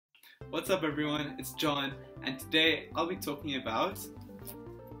What's up everyone, it's John, and today I'll be talking about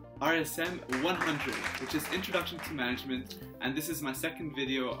RSM100, which is Introduction to Management, and this is my second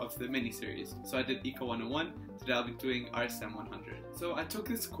video of the mini-series. So I did Eco 101, today I'll be doing RSM100. So I took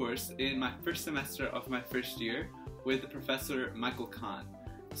this course in my first semester of my first year with Professor Michael Khan.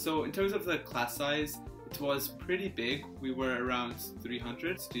 So in terms of the class size, it was pretty big. We were around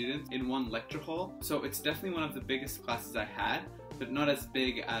 300 students in one lecture hall. So it's definitely one of the biggest classes I had, but not as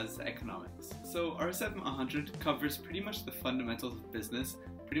big as economics. So RSM100 covers pretty much the fundamentals of business,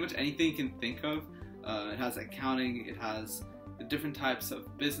 pretty much anything you can think of. It has accounting, it has the different types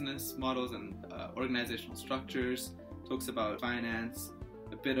of business models and organizational structures, talks about finance,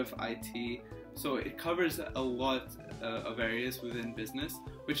 a bit of IT. So it covers a lot of areas within business,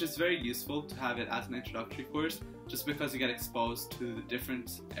 which is very useful to have it as an introductory course, just because you get exposed to the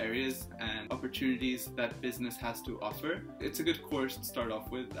different areas and opportunities that business has to offer. It's a good course to start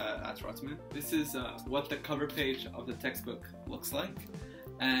off with at Rotman. This is what the cover page of the textbook looks like.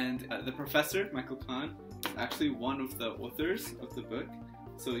 And the professor, Michael Khan, is actually one of the authors of the book.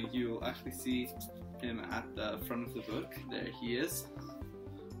 So you'll actually see him at the front of the book. There he is,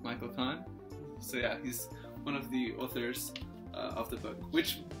 Michael Khan. So yeah, he's one of the authors of the book,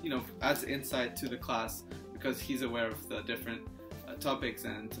 which, you know, adds insight to the class because he's aware of the different topics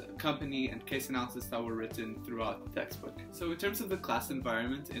and company and case analysis that were written throughout the textbook. So in terms of the class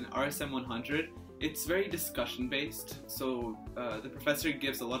environment in RSM100, it's very discussion based. So the professor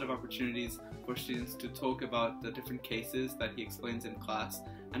gives a lot of opportunities for students to talk about the different cases that he explains in class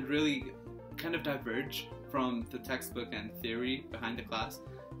and really kind of diverge from the textbook and theory behind the class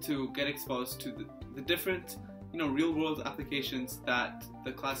to get exposed to the different, you know, real world applications that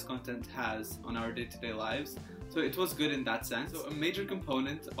the class content has on our day-to-day lives. So it was good in that sense. So a major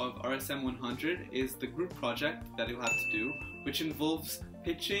component of RSM100 is the group project that you'll have to do, which involves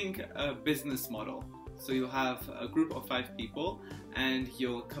pitching a business model. So you'll have a group of 5 people and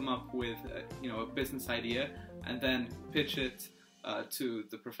you'll come up with a business idea and then pitch it to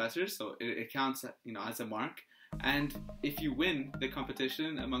the professor, so it counts, you know, as a mark. And if you win the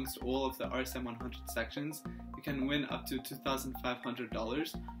competition amongst all of the RSM100 sections, you can win up to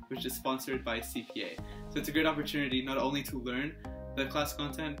 $2,500, which is sponsored by CPA. So it's a great opportunity not only to learn the class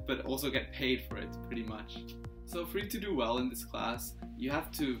content, but also get paid for it, pretty much. So for you to do well in this class, you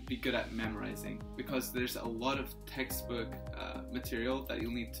have to be good at memorizing, because there's a lot of textbook material that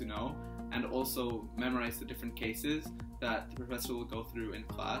you'll need to know, and also memorize the different cases that the professor will go through in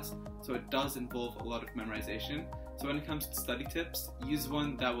class. So it does involve a lot of memorization. So when it comes to study tips, use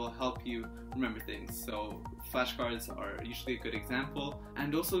one that will help you remember things. So flashcards are usually a good example.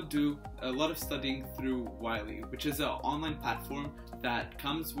 And also do a lot of studying through Wiley, which is an online platform that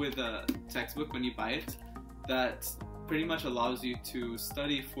comes with a textbook when you buy it, that pretty much allows you to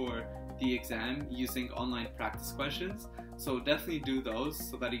study for the exam using online practice questions. So definitely do those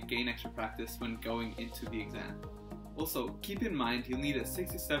so that you gain extra practice when going into the exam. Also, keep in mind you'll need a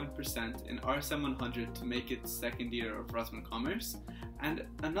 67% in RSM100 to make it second year of Rotman Commerce. And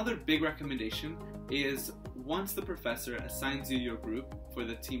another big recommendation is, once the professor assigns you your group for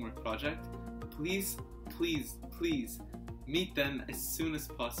the teamwork project, please meet them as soon as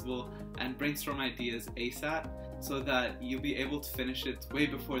possible and brainstorm ideas ASAP, so that you'll be able to finish it way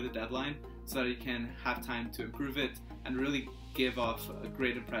before the deadline, so that you can have time to improve it and really give off a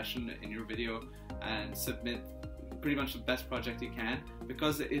great impression in your video and submit pretty much the best project you can,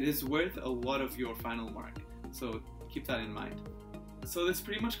 because it is worth a lot of your final mark. So keep that in mind. So this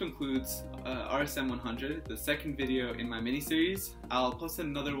pretty much concludes RSM100, the second video in my mini-series. I'll post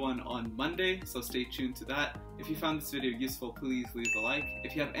another one on Monday, so stay tuned to that. If you found this video useful, please leave a like.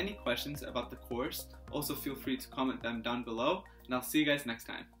 If you have any questions about the course, also feel free to comment them down below, and I'll see you guys next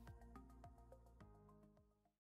time.